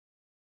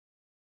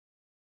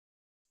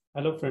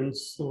Hello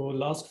friends. So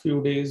last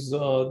few days,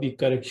 the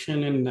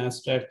correction in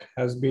Nasdaq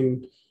has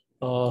been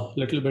a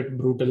little bit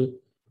brutal,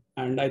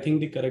 and I think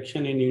the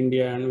correction in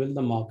India and will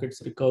the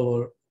markets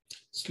recover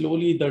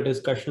slowly. The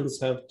discussions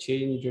have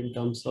changed in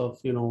terms of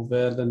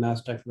where the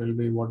Nasdaq will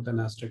be, what the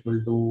Nasdaq will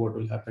do, what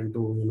will happen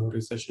to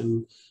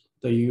recession,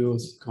 the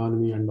US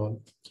economy, and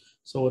all.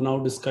 So now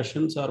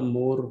discussions are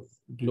more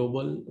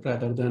global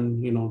rather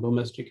than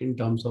domestic in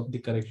terms of the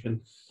correction.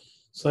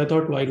 So I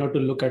thought, why not to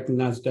look at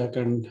Nasdaq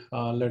and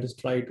let us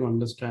try to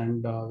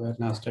understand where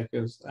Nasdaq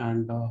is.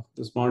 And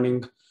this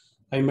morning,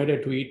 I made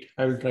a tweet.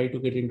 I will try to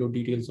get into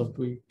details of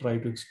tweet, try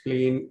to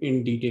explain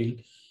in detail.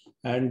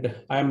 And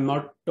I am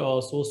not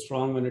so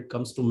strong when it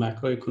comes to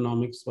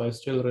macroeconomics, so I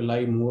still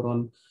rely more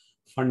on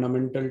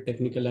fundamental,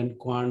 technical, and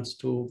quants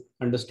to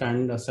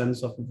understand a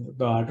sense of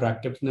the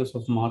attractiveness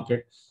of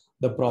market,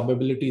 the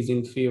probabilities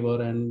in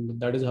favor, and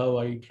that is how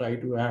I try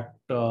to act.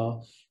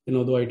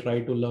 Though I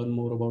try to learn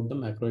more about the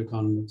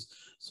macroeconomics.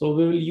 So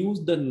we will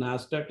use the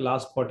Nasdaq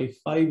last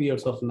 45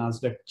 years of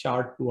Nasdaq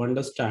chart to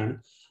understand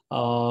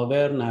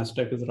where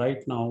Nasdaq is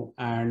right now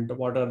and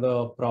what are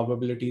the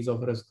probabilities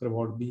of risk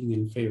reward being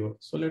in favor.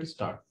 So let's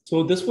start.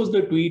 So this was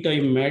the tweet I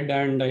made,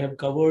 and I have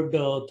covered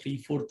three,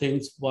 four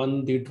things.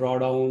 One, the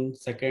drawdown.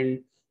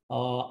 Second,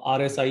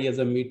 RSI as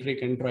a metric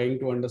and trying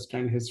to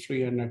understand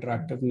history and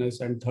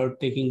attractiveness. And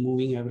third, taking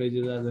moving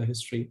averages as a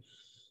history.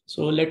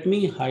 So let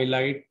me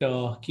highlight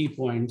key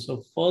points.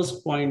 So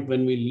first point,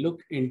 when we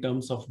look in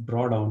terms of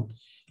drawdown,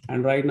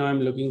 and right now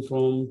I'm looking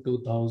from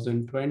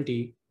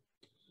 2020.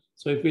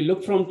 So if we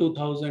look from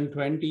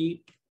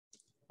 2020,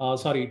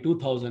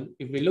 2000,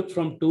 if we look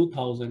from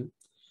 2000,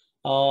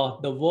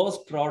 the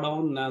worst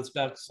drawdown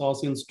Nasdaq saw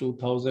since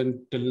 2000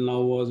 till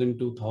now was in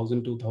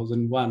 2000,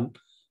 2001,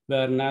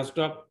 where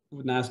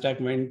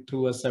Nasdaq went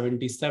through a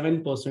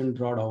 77%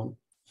 drawdown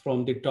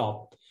from the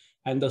top.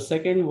 And the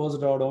second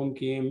worst drawdown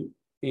came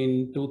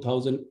in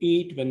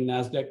 2008 when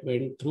Nasdaq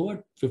went through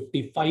a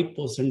 55%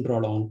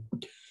 drawdown.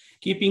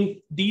 Keeping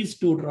these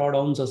two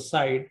drawdowns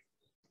aside,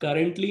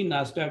 currently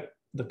Nasdaq,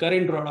 the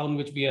current drawdown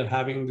which we are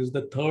having, this is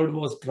the third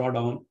worst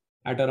drawdown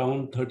at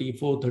around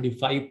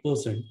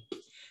 34-35%.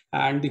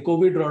 And the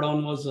COVID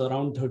drawdown was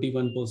around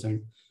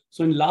 31%.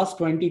 So in last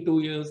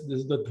 22 years, this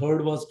is the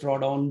third worst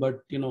drawdown,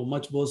 but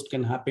much worse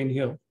can happen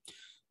here.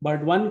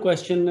 But one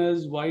question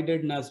is, why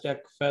did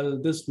Nasdaq fell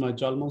this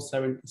much, almost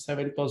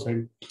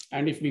 77%?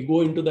 And if we go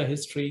into the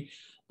history,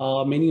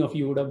 many of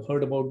you would have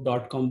heard about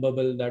dot-com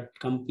bubble, that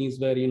companies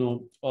were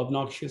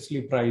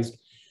obnoxiously priced.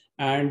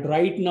 And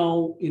right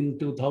now in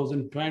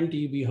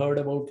 2020, we heard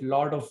about a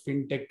lot of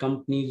fintech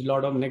companies, a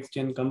lot of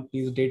next-gen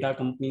companies, data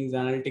companies,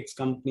 analytics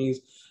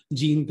companies,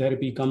 gene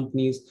therapy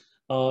companies,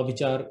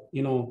 which are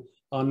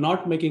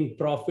not making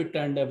profit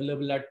and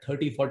available at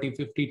 30, 40,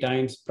 50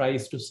 times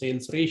price to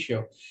sales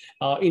ratio.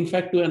 In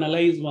fact, to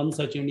analyze one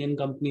such Indian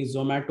company,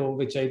 Zomato,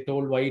 which I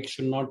told why it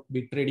should not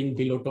be trading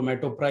below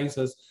tomato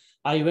prices,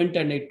 I went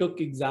and I took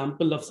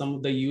example of some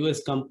of the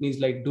US companies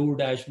like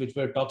DoorDash, which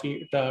were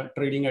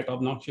trading at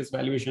obnoxious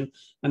valuation,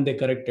 and they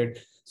corrected.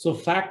 So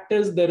fact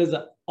is,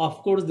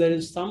 of course, there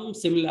is some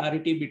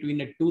similarity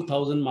between a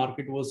 2000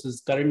 market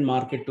versus current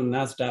market to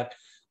Nasdaq,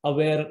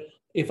 where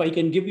if I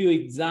can give you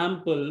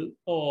example,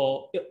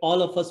 all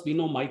of us, we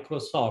know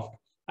Microsoft,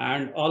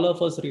 and all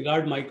of us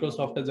regard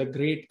Microsoft as a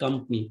great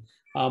company.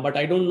 But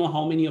I don't know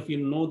how many of you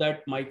know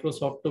that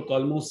Microsoft took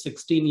almost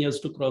 16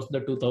 years to cross the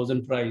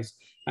 2000 price.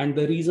 And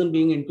the reason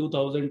being, in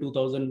 2000,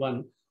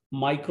 2001,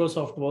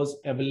 Microsoft was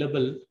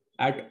available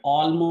at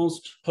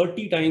almost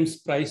 30 times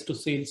price to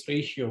sales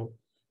ratio.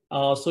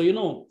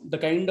 So, the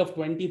kind of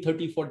 20,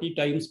 30, 40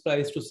 times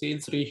price to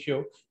sales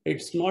ratio,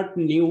 it's not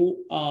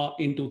new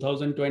in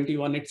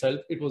 2021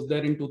 itself. It was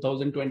there in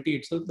 2020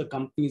 itself. The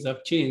companies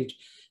have changed.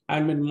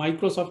 And when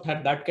Microsoft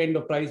had that kind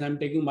of price, I'm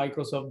taking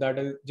Microsoft, that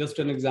is just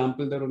an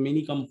example. There were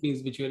many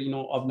companies which were,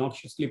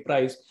 obnoxiously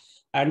priced,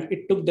 and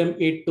it took them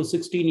 8 to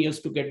 16 years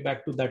to get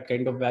back to that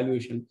kind of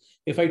valuation.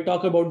 If I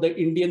talk about the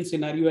Indian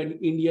scenario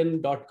and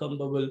Indian dot-com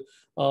bubble,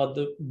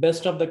 the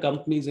best of the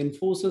companies,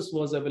 Infosys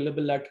was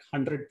available at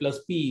 100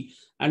 plus P,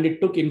 and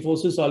it took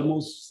Infosys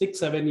almost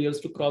 6-7 years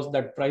to cross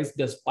that price,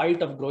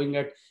 despite of growing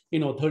at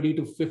 30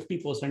 to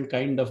 50%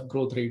 kind of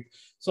growth rate.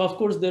 So of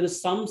course there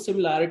is some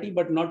similarity,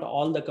 but not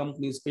all the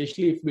companies,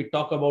 especially if we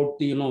talk about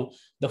the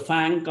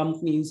FANG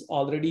companies.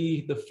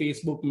 Already the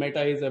Facebook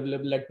Meta is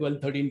available at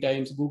 12-13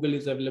 times, Google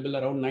is available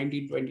around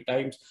 19-20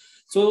 times.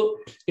 So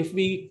if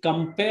we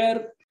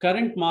compare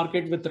current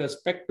market with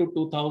respect to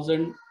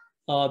 2000,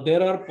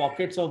 there are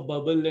pockets of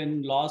bubble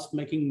and loss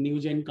making new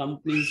gen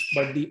companies,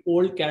 but the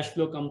old cash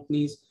flow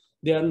companies,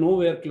 they are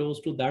nowhere close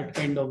to that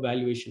kind of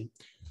valuation.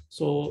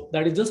 So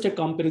that is just a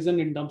comparison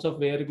in terms of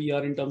where we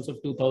are in terms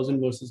of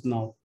 2000 versus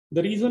now.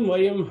 The reason why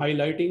I'm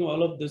highlighting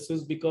all of this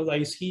is because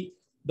I see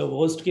the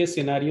worst case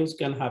scenarios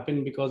can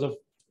happen because of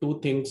two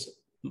things: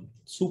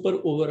 super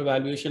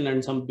overvaluation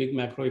and some big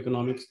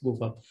macroeconomics goof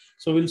up.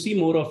 So we'll see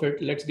more of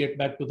it. Let's get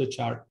back to the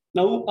chart.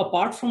 Now,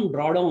 apart from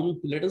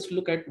drawdown, let us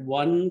look at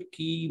one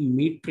key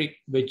metric,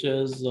 which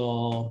is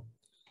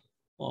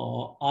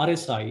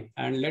RSI,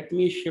 and let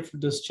me shift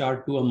this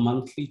chart to a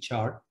monthly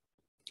chart.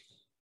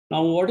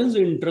 Now, what is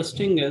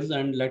interesting is,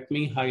 and let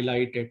me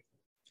highlight it.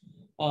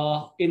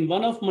 In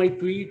one of my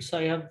tweets,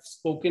 I have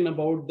spoken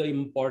about the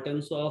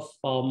importance of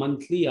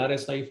monthly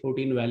RSI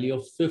 14 value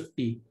of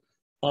 50.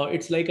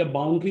 It's like a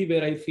boundary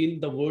where I feel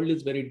the world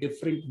is very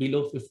different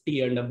below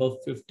 50 and above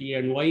 50.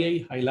 And why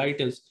I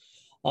highlight is,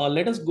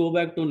 let us go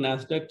back to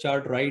Nasdaq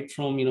chart right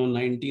from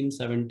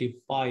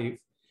 1975.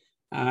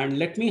 And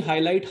let me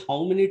highlight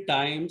how many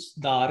times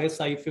the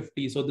RSI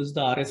 50. So this is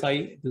the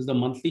RSI, this is the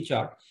monthly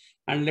chart.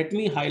 And let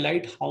me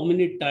highlight how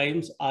many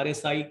times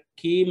RSI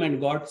came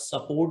and got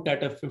support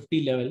at a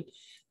 50 level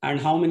and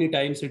how many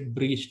times it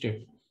breached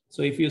it.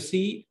 So if you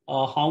see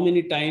how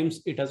many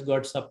times it has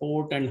got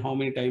support and how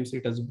many times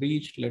it has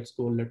breached, let's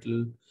go a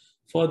little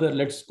further.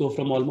 Let's go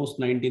from almost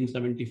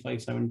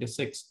 1975,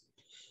 76.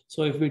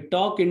 So if we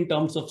talk in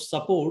terms of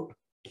support,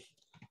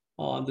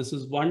 this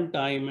is one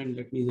time, and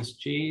let me just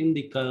change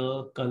the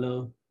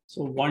color.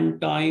 So one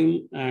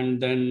time,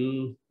 and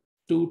then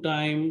two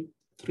time,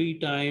 three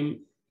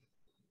time,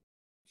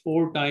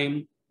 four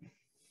time,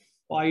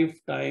 five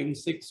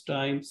times, six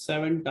times,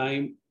 seven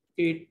times,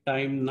 eight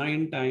times,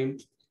 nine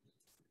times,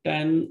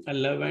 10,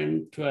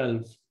 11,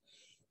 12.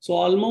 So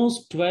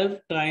almost 12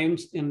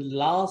 times in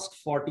last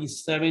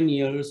 47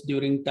 years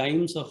during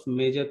times of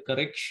major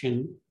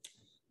correction,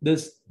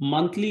 this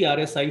monthly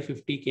RSI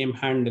 50 came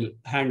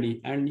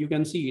handy. And you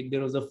can see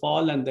there was a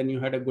fall and then you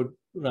had a good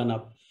run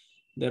up.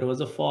 There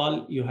was a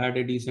fall, you had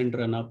a decent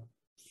run up.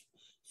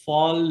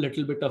 Fall,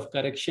 little bit of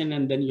correction,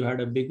 and then you had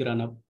a big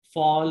run up.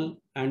 Fall,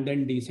 and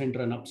then decent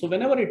run up. So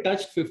whenever it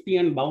touched 50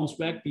 and bounced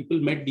back, people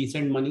made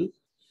decent money.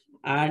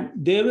 And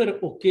there were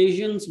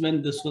occasions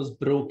when this was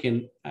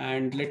broken.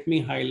 And let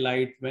me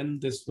highlight when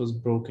this was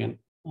broken.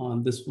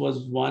 This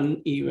was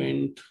one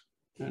event.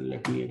 And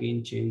let me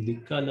again change the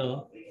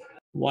color.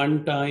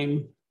 One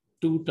time,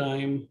 two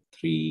time,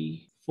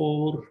 3,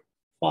 4,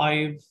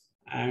 5,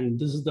 and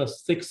this is the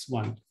sixth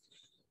one.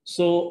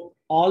 So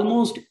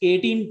almost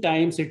 18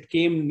 times it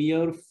came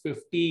near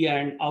 50,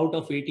 and out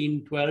of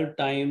 18, 12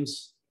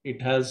 times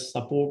it has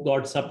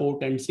got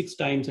support, and 6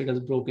 times it has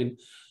broken.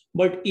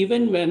 But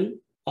even when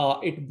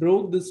it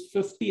broke this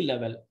 50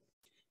 level,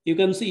 you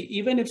can see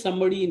even if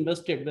somebody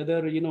invested,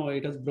 whether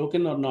it has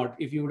broken or not,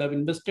 if you would have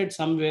invested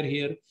somewhere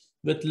here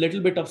with little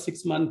bit of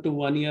 6 months to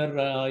 1 year,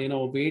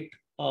 wait,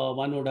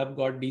 one would have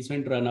got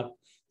decent run up.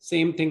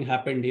 Same thing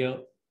happened here.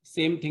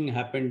 Same thing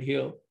happened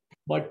here.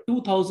 But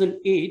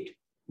 2008,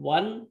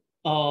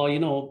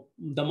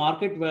 the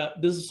market where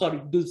this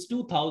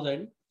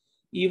 2000,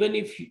 even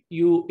if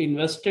you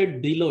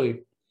invested below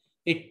it,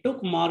 it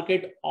took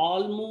market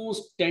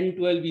almost 10,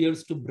 12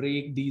 years to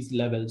break these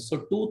levels.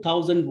 So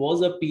 2000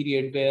 was a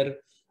period where,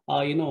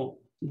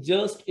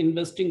 just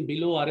investing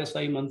below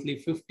RSI monthly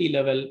 50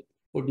 level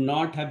would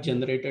not have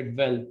generated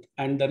wealth.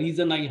 And the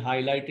reason I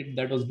highlighted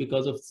that was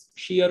because of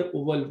sheer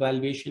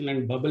overvaluation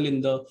and bubble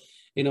in the,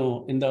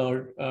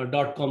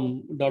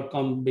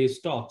 dot-com based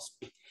stocks.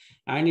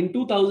 And in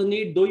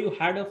 2008, though you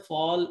had a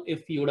fall,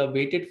 if you would have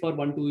waited for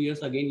 1-2 years,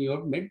 again, you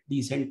have made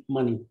decent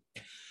money.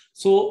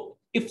 So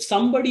if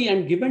somebody,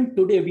 and given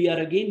today, we are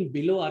again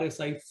below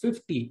RSI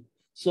 50.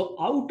 So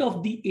out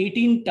of the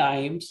 18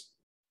 times,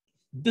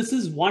 this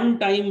is one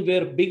time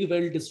where big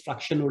wealth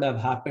destruction would have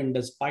happened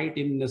despite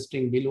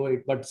investing below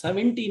it. But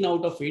 17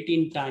 out of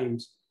 18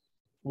 times,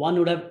 one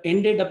would have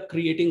ended up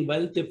creating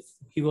wealth if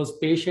he was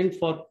patient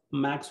for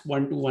max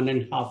 1 to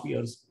 1.5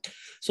 years.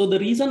 So the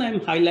reason I'm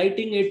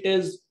highlighting it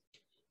is,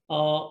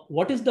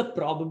 what is the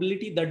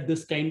probability that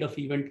this kind of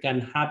event can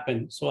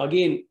happen? So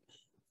again,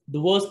 the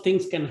worst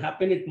things can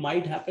happen, it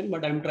might happen,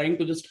 but I'm trying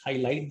to just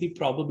highlight the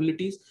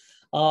probabilities.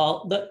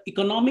 The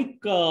economic,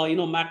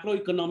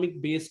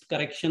 macroeconomic based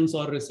corrections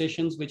or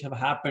recessions which have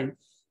happened,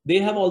 they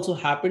have also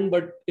happened.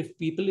 But if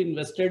people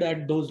invested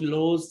at those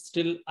lows,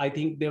 still, I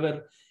think they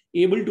were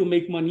able to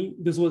make money.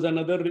 This was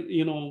another,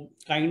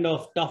 kind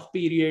of tough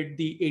period,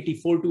 the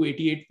 84 to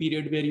 88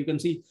 period, where you can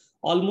see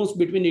almost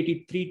between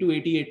 83 to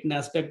 88,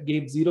 Nasdaq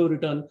gave zero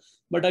return.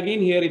 But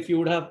again, here, if you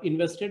would have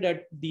invested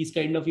at these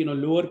kind of,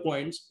 lower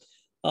points,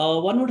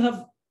 one would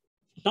have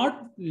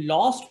not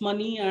lost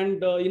money,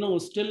 and,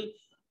 still,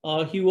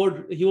 he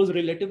was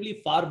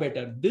relatively far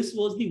better. This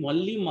was the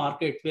only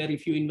market where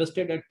if you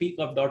invested at peak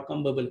of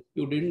dot-com bubble,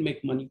 you didn't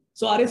make money.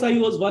 So RSI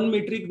was one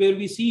metric where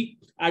we see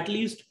at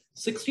least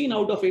 16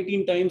 out of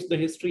 18 times the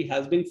history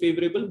has been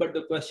favorable. But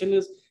the question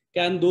is,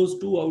 can those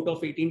 2 out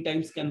of 18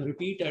 times can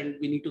repeat? And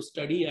we need to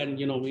study, and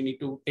we need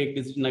to take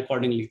decision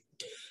accordingly.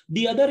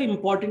 The other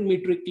important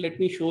metric, let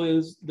me show,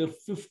 is the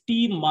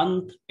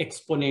 50-month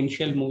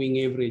exponential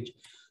moving average.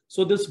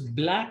 So this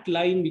black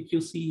line which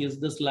you see is,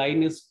 this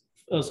line is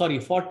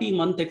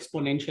 40-month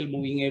exponential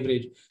moving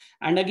average.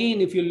 And again,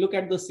 if you look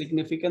at the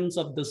significance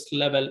of this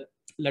level,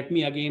 let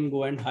me again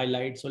go and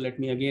highlight. So let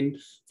me again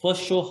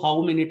first show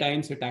how many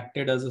times it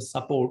acted as a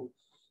support.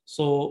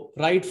 So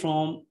right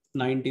from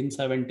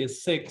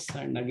 1976.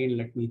 And again,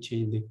 let me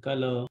change the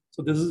color.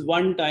 So this is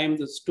 1 time,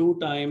 this is 2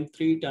 time,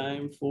 3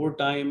 time, 4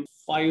 time,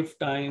 5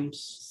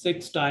 times,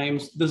 6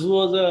 times. This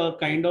was a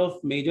kind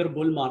of major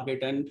bull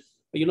market. And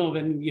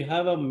when you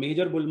have a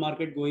major bull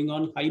market going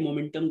on, high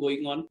momentum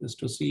going on, just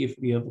to see if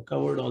we have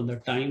covered all the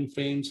time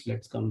frames.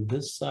 Let's come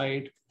this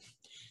side.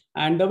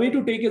 And the way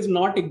to take is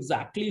not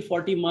exactly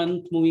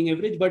 40-month moving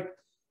average, but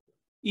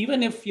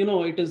even if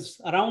it is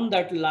around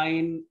that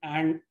line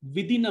and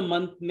within a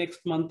month,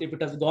 next month, if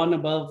it has gone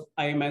above,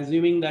 I am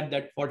assuming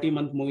that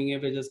 40-month moving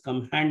average has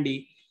come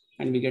handy,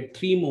 and we get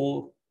 3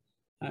 more.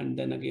 And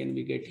then again,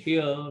 we get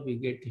here, we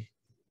get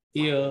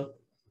here,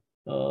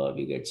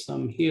 we get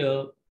some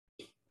here,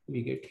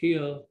 we get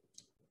here,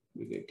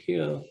 we get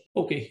here.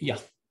 Okay, yeah.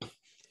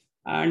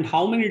 And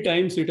how many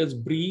times it has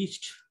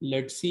breached?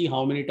 Let's see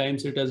how many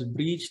times it has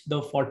breached the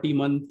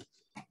 40-month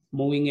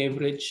moving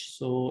average.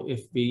 So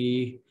if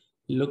we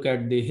look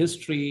at the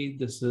history,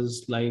 this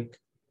is like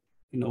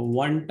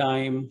 1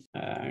 time,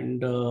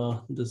 and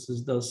this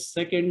is the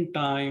 2nd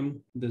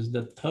time, this is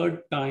the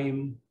 3rd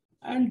time,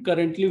 and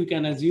currently we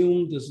can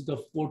assume this is the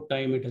 4th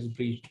time it has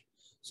breached.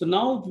 So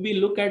now if we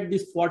look at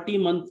this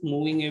 40-month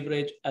moving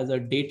average as a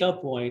data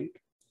point,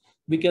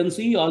 we can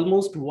see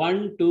almost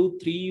 1, 2,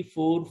 3,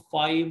 4,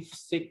 5,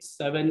 6,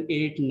 7,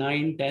 8,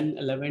 9, 10,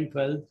 11,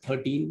 12,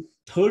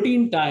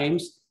 13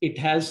 times it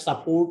has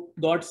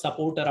got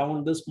support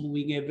around this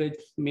moving average,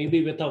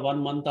 maybe with a 1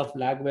 month of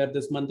lag, where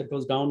this month it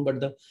was down, but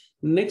the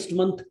next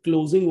month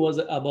closing was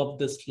above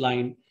this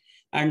line.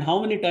 And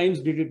how many times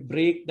did it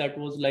break? That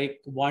was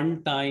like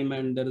 1 time,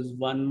 and there is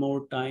 1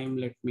 more time.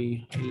 Let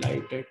me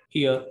highlight it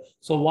here.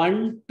 So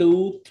 1,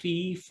 2,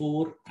 3,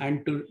 4,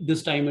 and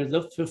this time is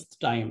the 5th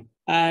time.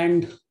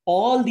 And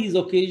all these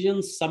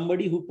occasions,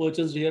 somebody who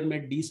purchased here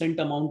made decent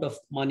amount of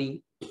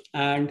money.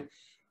 And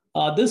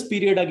this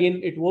period,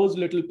 again, it was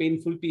little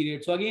painful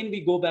period. So again,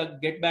 we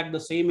get back the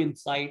same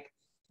insight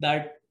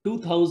that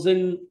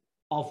 2000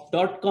 of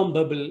dot-com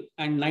bubble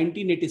and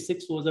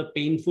 1986 was a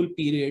painful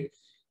period,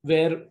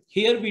 where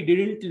here we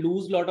didn't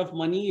lose a lot of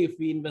money if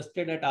we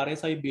invested at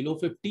RSI below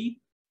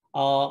 50.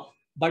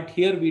 But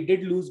here we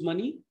did lose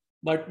money.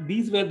 But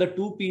these were the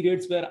 2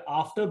 periods where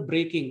after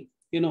breaking,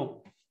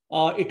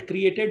 it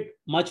created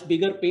much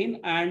bigger pain,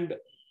 and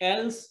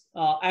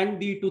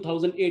the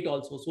 2008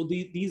 also. So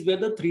these were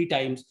the 3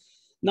 times.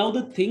 Now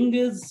the thing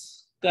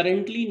is,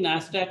 currently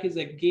Nasdaq is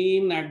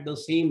again at the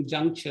same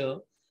juncture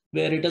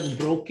where it has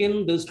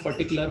broken this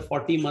particular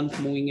 40-month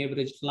moving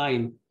average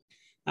line.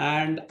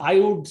 And I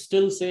would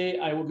still say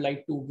I would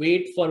like to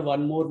wait for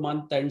 1 more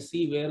month and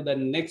see where the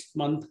next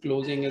month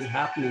closing is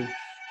happening.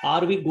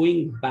 Are we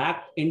going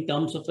back in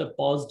terms of a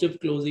positive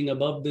closing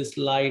above this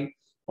line,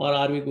 or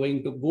are we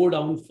going to go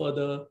down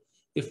further?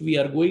 If we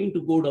are going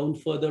to go down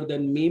further,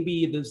 then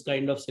maybe this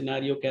kind of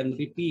scenario can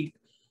repeat.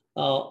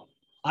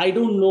 I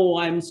don't know.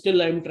 I'm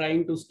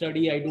trying to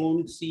study. I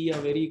don't see a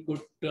very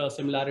good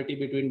similarity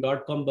between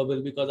dot-com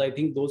bubble, because I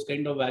think those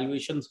kind of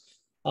valuations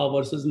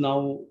versus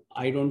now,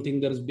 I don't think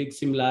there's big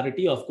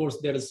similarity. Of course,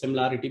 there is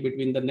similarity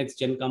between the next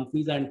gen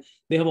companies, and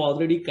they have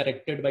already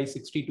corrected by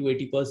 60 to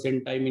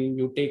 80%. I mean,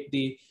 you take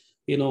the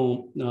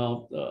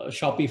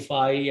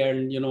Shopify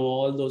and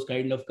all those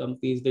kind of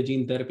companies, the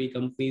gene therapy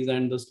companies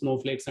and the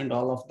snowflakes and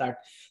all of that.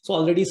 So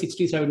already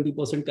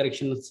 60-70%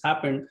 correction has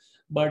happened.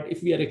 But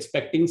if we are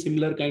expecting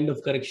similar kind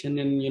of correction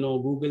in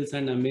Google's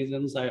and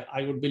Amazon's,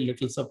 I would be a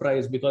little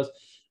surprised, because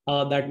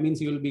that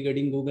means you will be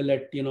getting Google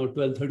at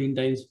 12-13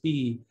 times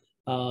PE.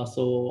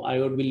 So I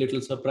would be a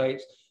little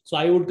surprised. So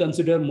I would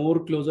consider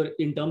more closer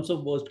in terms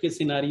of worst case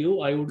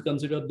scenario. I would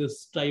consider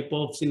this type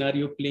of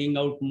scenario playing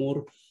out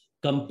more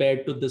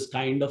compared to this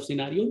kind of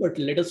scenario. But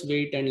let us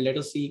wait and let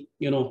us see,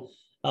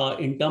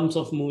 in terms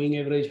of moving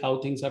average, how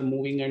things are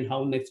moving and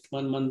how next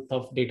 1 month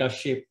of data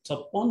shapes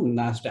up on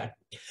Nasdaq.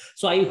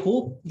 So I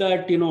hope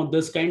that,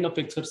 this kind of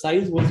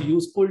exercise was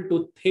useful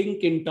to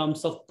think in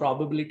terms of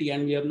probability,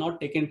 and we have not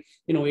taken,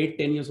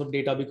 8-10 years of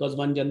data, because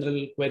one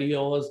general query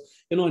was,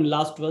 in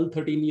last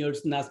 12-13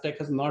 years, Nasdaq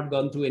has not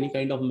gone through any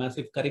kind of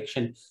massive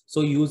correction.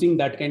 So using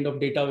that kind of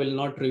data will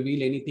not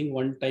reveal anything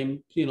one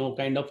time,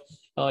 kind of,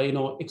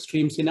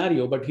 extreme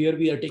scenario. But here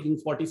we are taking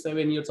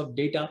 47 years of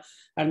data,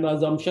 and the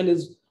assumption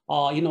is,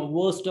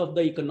 worst of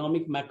the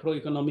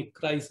macroeconomic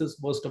crisis,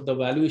 worst of the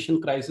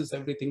valuation crisis,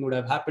 everything would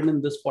have happened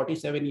in this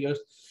 47 years.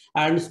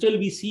 And still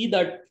we see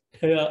that,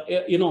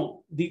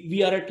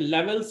 we are at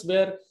levels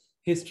where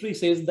history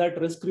says that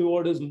risk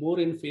reward is more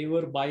in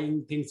favor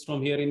buying things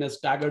from here in a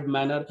staggered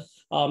manner.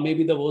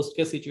 Maybe the worst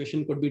case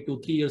situation could be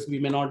 2-3 years. We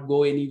may not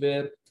go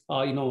anywhere,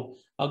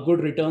 good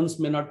returns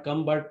may not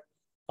come, but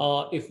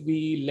if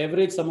we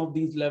leverage some of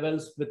these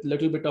levels with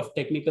little bit of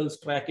technicals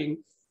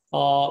tracking,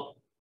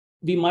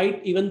 we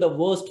might, even the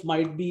worst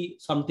might be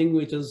something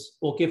which is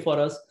okay for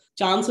us.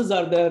 Chances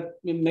are there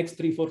in next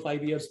 3, 4,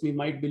 5 years, we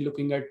might be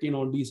looking at,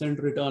 decent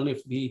return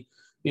if we,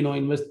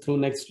 invest through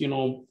next,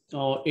 8,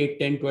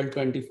 10, 12,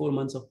 24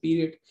 months of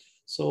period.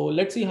 So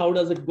let's see how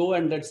does it go,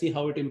 and let's see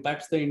how it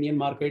impacts the Indian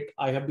market.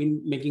 I have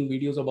been making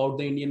videos about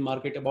the Indian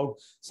market,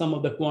 about some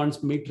of the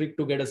quants metric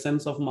to get a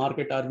sense of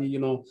market. Are we,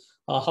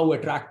 how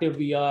attractive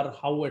we are,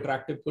 how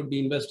attractive could be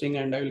investing,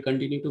 and I will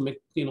continue to make,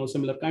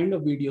 similar kind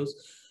of videos.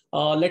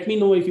 Let me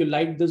know if you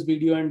liked this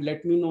video, and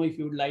let me know if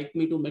you'd like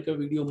me to make a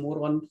video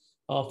more on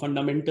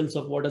fundamentals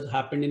of what has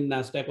happened in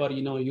Nasdaq or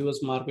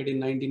US market in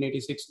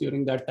 1986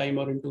 during that time,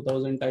 or in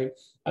 2000 time.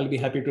 I'll be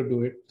happy to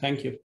do it.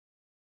 Thank you.